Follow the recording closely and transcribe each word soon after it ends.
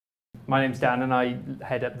My name's Dan and I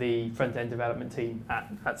head up the front-end development team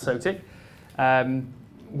at Sotic.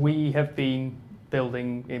 We have been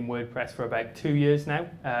building in WordPress for about 2 years now,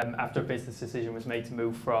 after a business decision was made to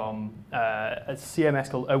move from a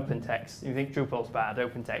CMS called OpenText. You think Drupal's bad,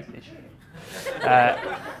 OpenText is shit.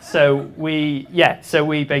 So we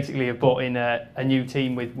basically have brought in a new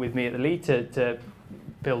team with me at the lead to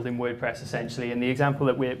build in WordPress essentially. And the example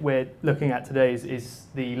that we're looking at today is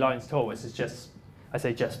the Lions Tour, which is just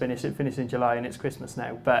finished. It finished in July and it's Christmas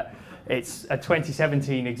now, but it's a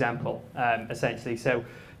 2017 example essentially. So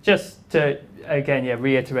just to, again,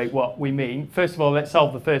 reiterate what we mean. First of all, let's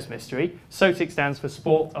solve the first mystery. SOTIC stands for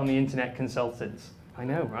Sport on the Internet Consultants. I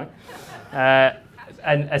know, right?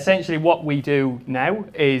 And essentially what we do now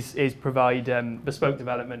is provide bespoke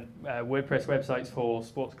development WordPress websites for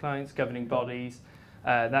sports clients, governing bodies,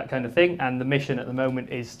 that kind of thing. And the mission at the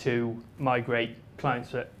moment is to migrate clients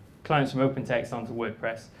from OpenText onto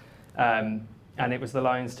WordPress. And it was the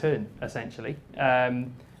Lions' turn, essentially.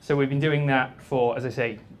 So we've been doing that for, as I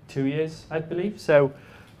say, 2 years, I believe. So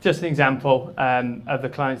just an example of the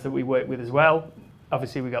clients that we work with as well.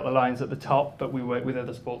 Obviously, we've got the Lions at the top, but we work with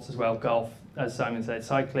other sports as well, golf, as Simon said,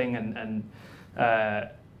 cycling and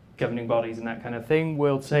governing bodies and that kind of thing,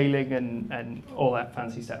 world sailing and all that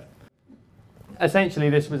fancy stuff. Essentially,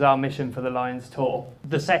 this was our mission for the Lions Tour.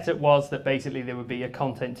 The setup was that basically there would be a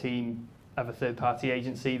content team of a third-party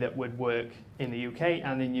agency that would work in the UK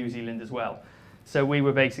and in New Zealand as well. So we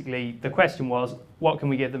were basically, the question was, what can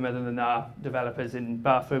we give them other than our developers in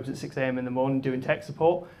bathrobes at 6 a.m. in the morning doing tech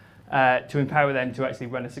support to empower them to actually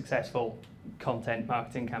run a successful content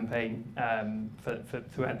marketing campaign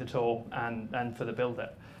throughout the tour and for the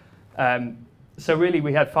build-up. So really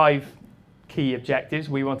we had 5 key objectives.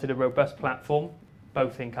 We wanted a robust platform,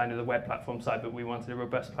 both in kind of the web platform side, but we wanted a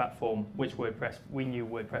robust platform which we knew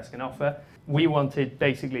WordPress can offer. We wanted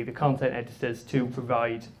basically the content editors to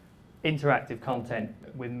provide interactive content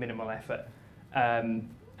with minimal effort. And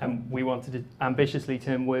we wanted to ambitiously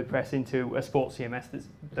turn WordPress into a sports CMS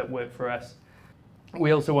that worked for us.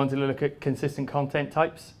 We also wanted to look at consistent content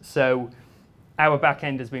types. So our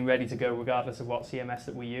backend has been ready to go regardless of what CMS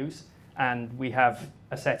that we use. And we have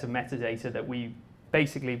a set of metadata that we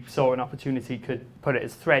basically saw an opportunity could put it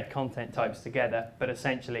as thread content types together. But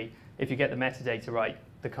essentially, if you get the metadata right,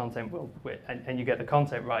 the content will, and you get the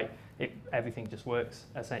content right, everything just works,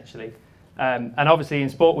 essentially. And obviously in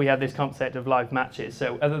sport, we have this concept of live matches.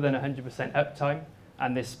 So other than 100% uptime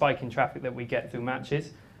and this spike in traffic that we get through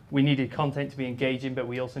matches, we needed content to be engaging, but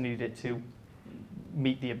we also needed it to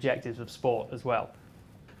meet the objectives of sport as well.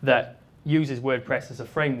 That uses WordPress as a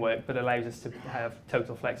framework, but allows us to have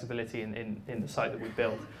total flexibility in the site that we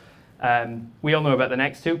build. We all know about the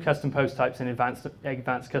next two, custom post types and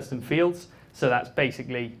advanced custom fields. So that's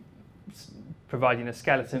basically providing a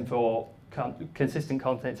skeleton for consistent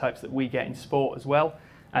content types that we get in sport as well,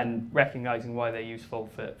 and recognizing why they're useful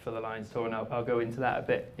for the Lions Tour. And I'll go into that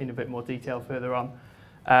in a bit more detail further on.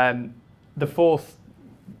 The fourth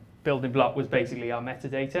building block was basically our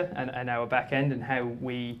metadata and our backend and how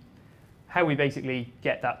we basically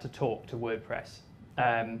get that to talk to WordPress.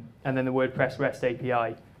 And then the WordPress REST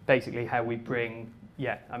API, basically how we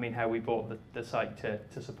brought the site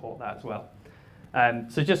to support that as well.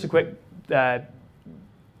 So just a quick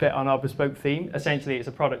bit on our bespoke theme. Essentially, it's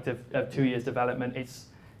a product of 2 years development.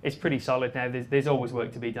 It's pretty solid now. There's always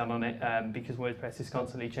work to be done on it because WordPress is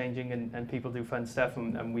constantly changing and people do fun stuff,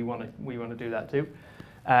 and we want to do that too.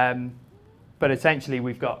 But essentially,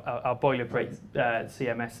 we've got our boilerplate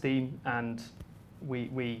CMS theme, and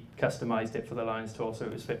we customized it for the Lions Tour, so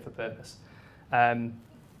it was fit for purpose.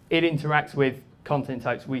 It interacts with content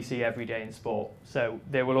types we see every day in sport. So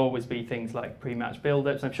there will always be things like pre-match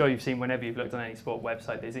build-ups. I'm sure you've seen whenever you've looked on any sport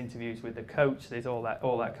website, there's interviews with the coach, there's all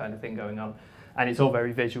that kind of thing going on. And it's all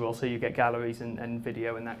very visual, so you get galleries and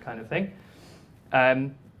video and that kind of thing.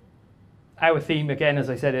 Our theme, again,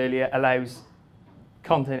 as I said earlier, allows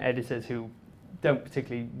content editors who don't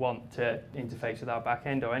particularly want to interface with our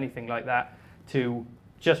backend or anything like that to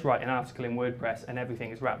just write an article in WordPress and everything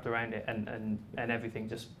is wrapped around it and everything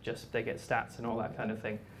just they get stats and all that kind of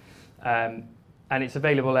thing. And it's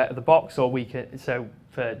available out of the box, or so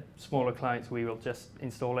for smaller clients we will just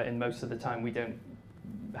install it, and most of the time we don't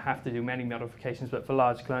have to do many modifications, but for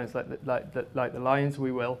large clients like the Lions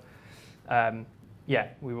we will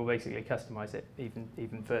basically customize it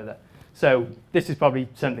even further. So this is probably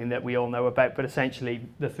something that we all know about, but essentially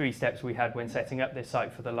the 3 steps we had when setting up this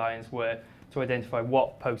site for the Lions were to identify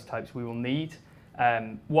what post types we will need,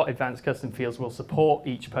 what advanced custom fields will support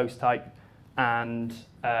each post type, and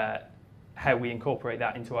how we incorporate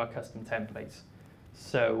that into our custom templates.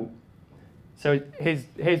 So So here's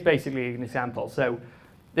basically an example. So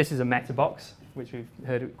this is a meta box, which we've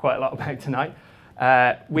heard quite a lot about tonight.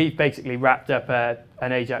 We've basically wrapped up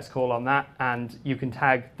an Ajax call on that, and you can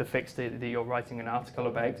tag the fixture that you're writing an article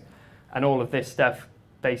about, and all of this stuff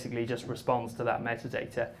basically just responds to that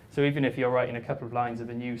metadata. So even if you're writing a couple of lines of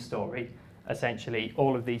a news story, essentially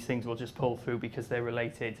all of these things will just pull through because they're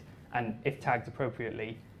related, and if tagged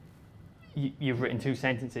appropriately, you've written 2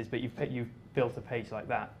 sentences, but you've built a page like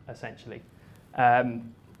that, essentially.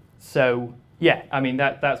 So yeah, I mean,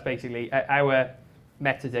 that's basically our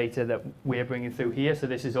metadata that we're bringing through here. So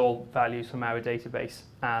this is all values from our database,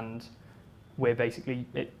 and we're basically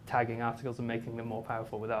tagging articles and making them more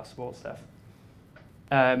powerful with our sports stuff.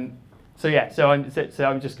 So yeah, so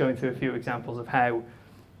I'm just going through a few examples of how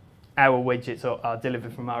our widgets are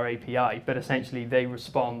delivered from our API, but essentially they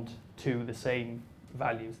respond to the same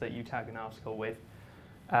values that you tag an article with.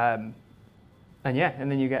 And yeah,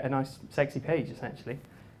 and then you get a nice sexy page essentially.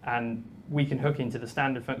 And we can hook into the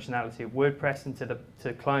standard functionality of WordPress, and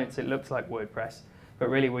to clients it looks like WordPress, but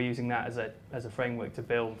really we're using that as a framework to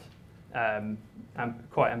build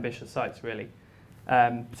quite ambitious sites really.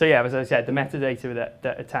 So yeah, as I said, the metadata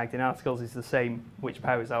that are tagged in articles is the same which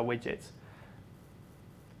powers our widgets.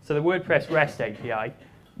 So the WordPress REST API,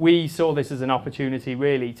 we saw this as an opportunity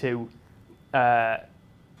really to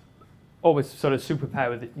always sort of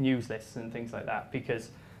superpower the news lists and things like that, because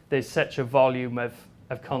there's such a volume of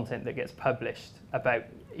content that gets published about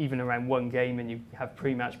even around one game, and you have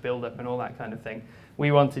pre-match build-up and all that kind of thing.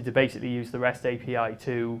 We wanted to basically use the REST API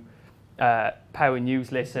to power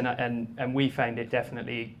news lists, and we found it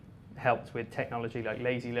definitely helped with technology like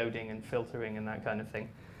lazy loading and filtering and that kind of thing.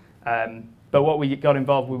 But what we got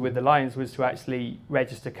involved with the Lions was to actually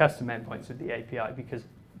register custom endpoints with the API, because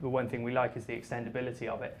the one thing we like is the extendability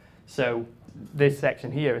of it. So this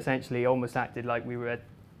section here essentially almost acted like we were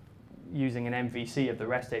using an MVC of the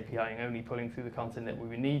REST API and only pulling through the content that we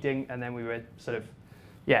were needing, and then we were sort of,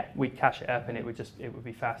 yeah, we'd cache it up and it would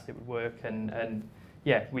be fast, it would work, and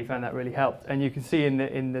yeah, we found that really helped. And you can see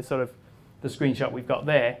in the sort of the screenshot we've got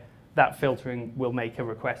there, that filtering will make a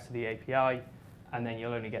request to the API, and then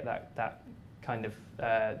you'll only get that kind of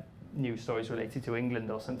news stories related to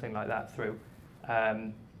England or something like that through.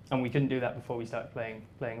 And we couldn't do that before we started playing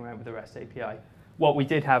around with the REST API. What we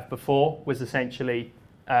did have before was essentially,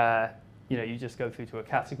 you just go through to a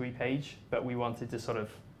category page, but we wanted to sort of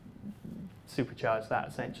supercharge that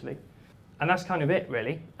essentially. And that's kind of it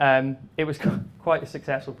really. It was quite a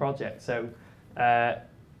successful project. So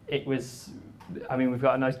it was, I mean, we've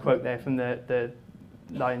got a nice quote there from the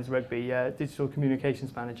Lions Rugby digital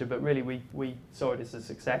communications manager, but really we saw it as a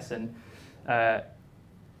success, and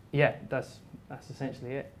yeah, that's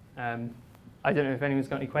essentially it. I don't know if anyone's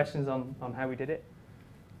got any questions on how we did it.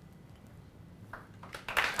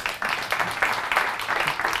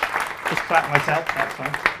 Just clap myself, that's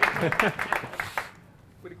fine.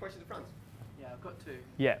 With a question to Franz? Yeah, I've got 2.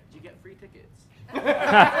 Yeah. Do you get free tickets?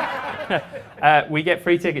 We get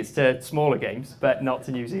free tickets to smaller games, but not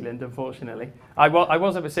to New Zealand, unfortunately. I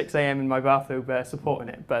was up at 6 AM in my bathrobe supporting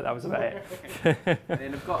it, but that was about it. And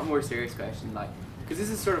then I've got a more serious question, like, because this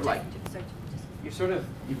is sort of like,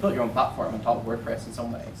 you built your own platform on top of WordPress in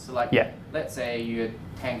some ways. So like, yeah. Let's say you had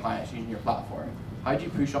 10 clients using your platform. How do you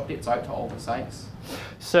push updates out to all the sites?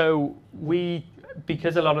 So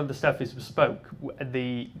because a lot of the stuff is bespoke,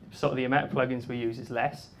 the amount of plugins we use is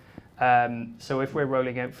less. So if we're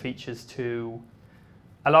rolling out features to,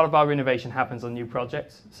 a lot of our innovation happens on new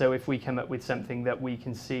projects. So if we come up with something that we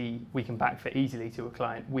can see we can backfit easily to a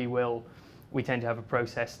client, we tend to have a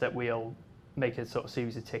process that we'll make a sort of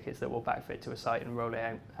series of tickets that will backfit to a site and roll it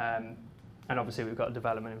out. And obviously we've got a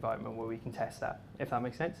development environment where we can test that, if that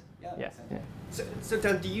makes sense. Yeah. Yeah. Yeah. So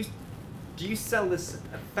Dan, do you sell this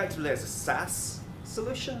effectively as a SaaS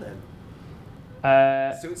solution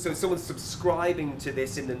then? So someone's subscribing to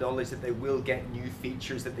this in the knowledge that they will get new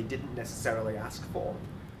features that they didn't necessarily ask for?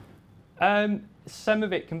 Some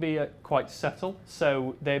of it can be quite subtle,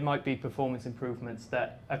 so there might be performance improvements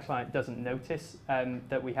that a client doesn't notice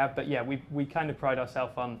that we have, but yeah, we kind of pride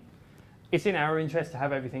ourselves on, it's in our interest to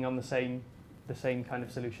have everything on the same kind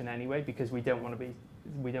of solution anyway, because we don't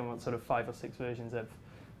want sort of 5 or 6 versions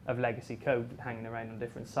of legacy code hanging around on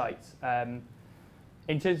different sites.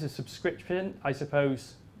 In terms of subscription, I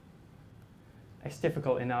suppose it's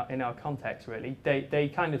difficult in our context really.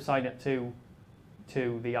 They kind of sign up to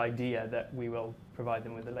the idea that we will provide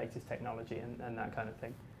them with the latest technology and that kind of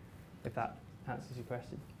thing, if that answers your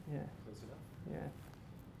question. Yeah. Yeah.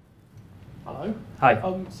 Hello.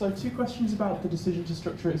 Hi. So 2 questions about the decision to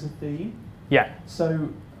structure it as a theme. Yeah. So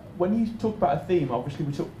when you talk about a theme, obviously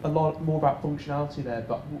we talk a lot more about functionality there,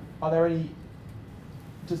 but are there any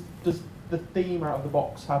does the theme out of the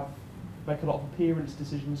box make a lot of appearance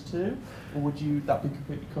decisions too, or would that be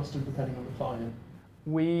completely custom depending on the client?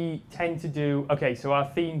 We tend to do, okay, so our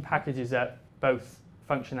theme packages up both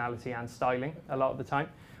functionality and styling a lot of the time.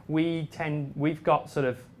 We've got sort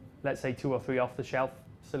of, let's say 2 or 3 off-the-shelf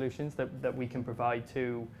solutions that we can provide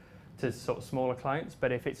to sort of smaller clients,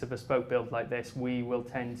 but if it's a bespoke build like this, we will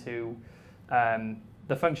tend to,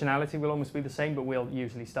 the functionality will almost be the same, but we'll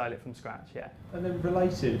usually style it from scratch, yeah. And then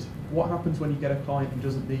related, what happens when you get a client who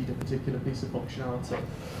doesn't need a particular piece of functionality?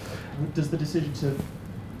 Does the decision to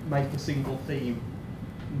make a single theme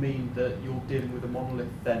mean that you're dealing with a monolith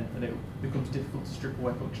then, and it becomes difficult to strip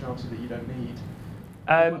away functionality that you don't need?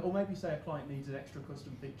 Or maybe say a client needs an extra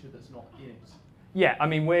custom feature that's not in it. Yeah, I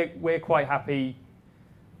mean we're quite happy.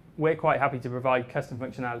 We're quite happy to provide custom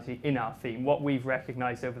functionality in our theme. What we've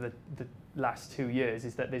recognised over the last 2 years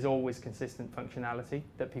is that there's always consistent functionality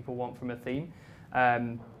that people want from a theme.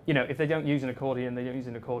 You know, if they don't use an accordion, they don't use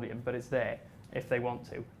an accordion, but it's there if they want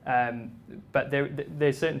to. But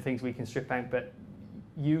there's certain things we can strip out, but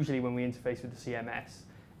usually when we interface with the CMS,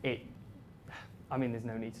 I mean, there's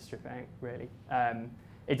no need to strip it out, really.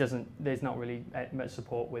 There's not really much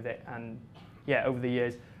support with it, and yeah, over the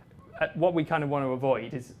years, what we kind of want to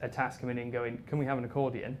avoid is a task coming in going, can we have an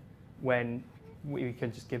accordion, when we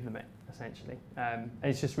can just give them it, essentially. And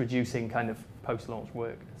it's just reducing kind of post-launch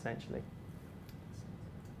work, essentially.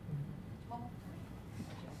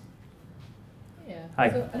 Yeah. Hi.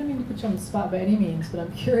 So I don't mean to put you on the spot by any means, but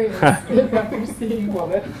I'm curious if after seeing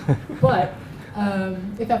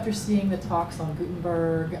if after seeing the talks on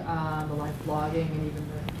Gutenberg, the live blogging, and even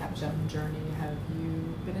the Capgemini journey, have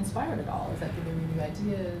you been inspired at all? Is that giving you new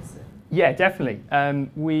ideas? Yeah, definitely. I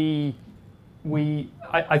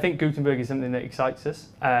think Gutenberg is something that excites us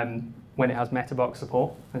when it has MetaBox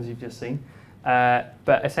support, as you've just seen.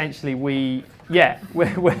 But essentially, we're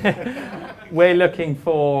looking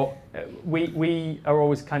for. We are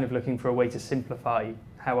always kind of looking for a way to simplify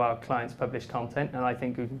how our clients publish content, and I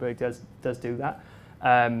think Gutenberg does do that.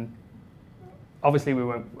 Obviously,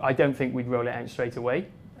 I don't think we'd roll it out straight away,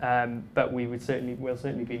 but we'll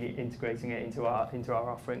certainly be integrating it into our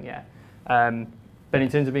offering. Yeah. But in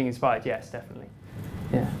terms of being inspired, yes, definitely.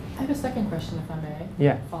 Yeah. I have a second question, if I may.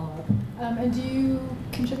 Yeah. Follow up. And do you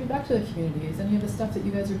contribute back to the community? Is any of the stuff that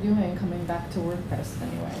you guys are doing coming back to WordPress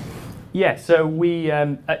anyway? Yeah. So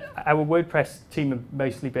our WordPress team are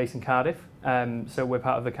mostly based in Cardiff. So we're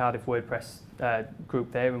part of the Cardiff WordPress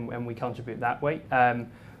group there, and we contribute that way.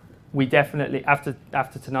 We definitely, after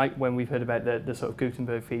tonight, when we've heard about the sort of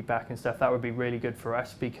Gutenberg feedback and stuff, that would be really good for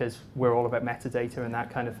us because we're all about metadata and that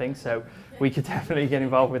kind of thing. So we could definitely get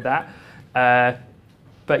involved with that.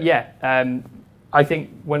 But yeah, I think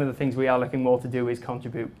one of the things we are looking more to do is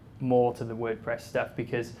contribute more to the WordPress stuff,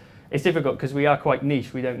 because it's difficult because we are quite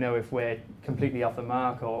niche. We don't know if we're completely off the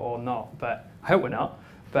mark or not, but I hope we're not.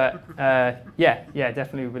 But yeah,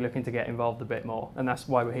 definitely we'll be looking to get involved a bit more, and that's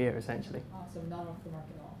why we're here, essentially. Awesome, not off the mark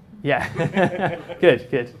at all. Yeah,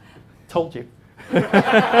 good. Told you. Well,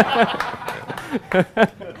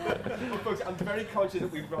 folks, I'm very conscious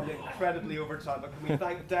that we've run incredibly over time, but can we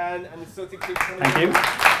thank Dan and the Sotic team for coming? Thank you.